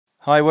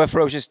Hi, we're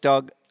Ferocious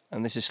Dog,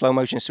 and this is Slow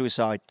Motion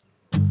Suicide.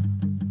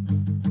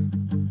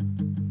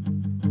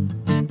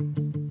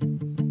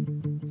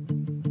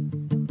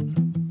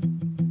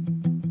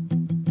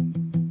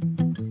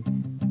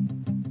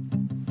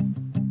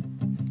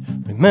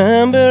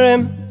 Remember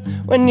him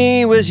when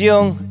he was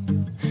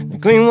young, the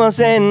gleam was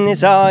in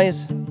his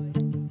eyes,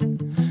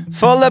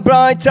 full of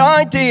bright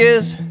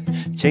ideas,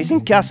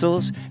 chasing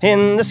castles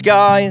in the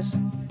skies.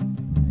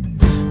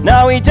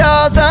 Now he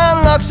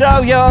doesn't look so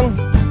young,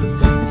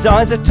 his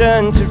eyes have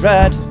turned to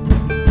red.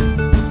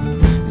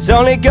 He's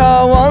only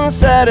got one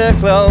set of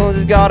clothes,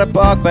 he's got a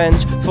park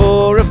bench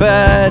for a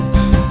bed.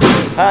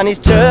 And he's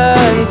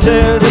turned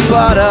to the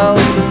bottle,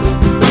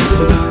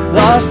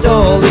 lost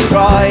all his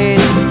pride,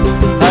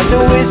 as the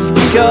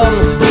whiskey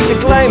comes to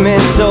claim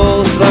his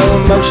soul. Slow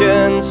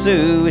motion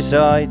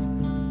suicide.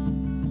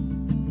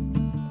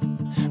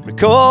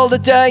 Recall the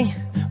day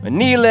when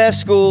he left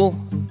school,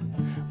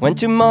 went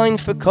to mine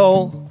for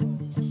coal.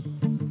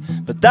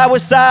 But that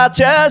was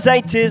Thatcher's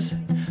 80s,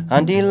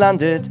 and he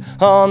landed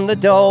on the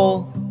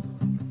dole.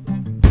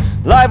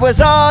 Life was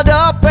hard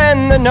up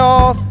in the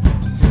north,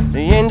 the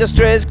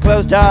industries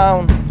closed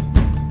down.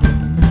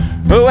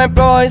 Who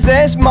employs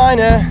this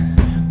miner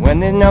when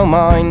there's no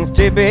mines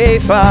to be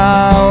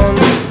found?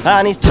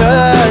 And he's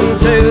turned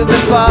to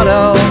the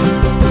bottle,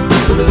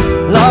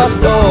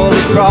 lost all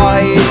his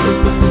pride,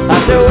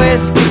 as the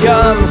whiskey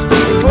comes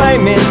to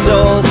claim his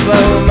soul.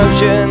 Slow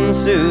motion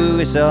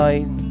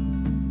suicide.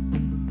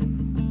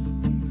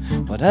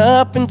 What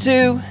happened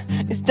to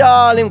his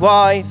darling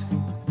wife?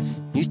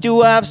 Used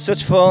to have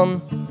such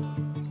fun.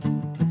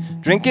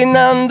 Drinking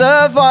and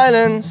the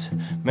violence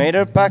made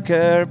her pack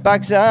her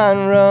bags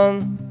and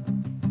run.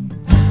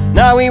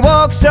 Now he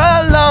walks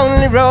a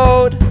lonely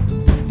road,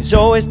 he's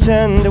always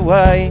turned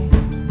away.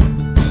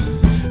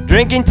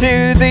 Drinking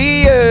to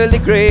the early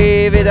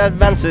grave, it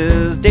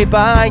advances day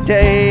by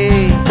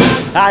day.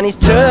 And he's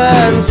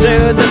turned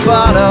to the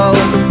bottle,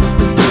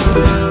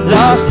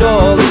 lost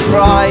all his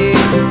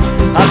pride,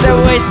 as the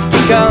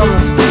whiskey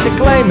comes to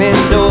claim his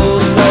soul.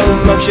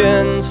 Slow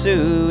motion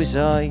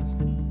suicide.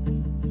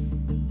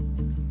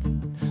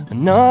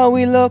 And now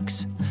he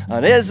looks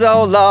at his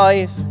whole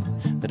life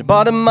at the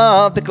bottom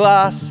of the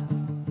glass,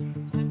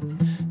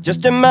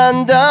 just a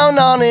man down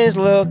on his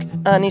luck,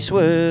 and he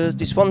swears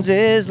this one's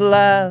his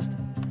last.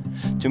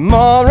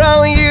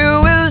 Tomorrow you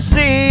will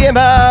see him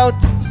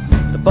out,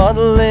 the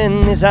bottle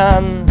in his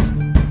hands,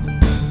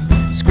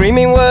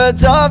 screaming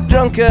words of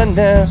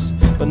drunkenness,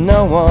 but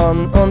no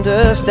one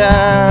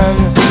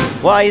understands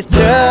why he's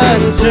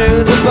turned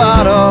to the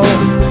bottle,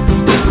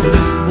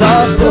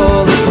 lost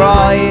all his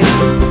pride,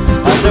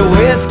 as the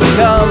whiskey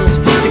comes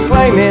to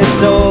claim his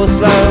soul.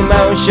 Slow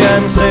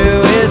motion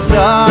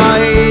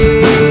suicide.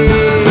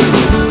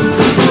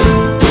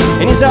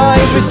 In his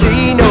eyes we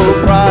see no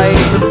pride,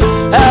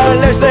 how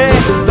loose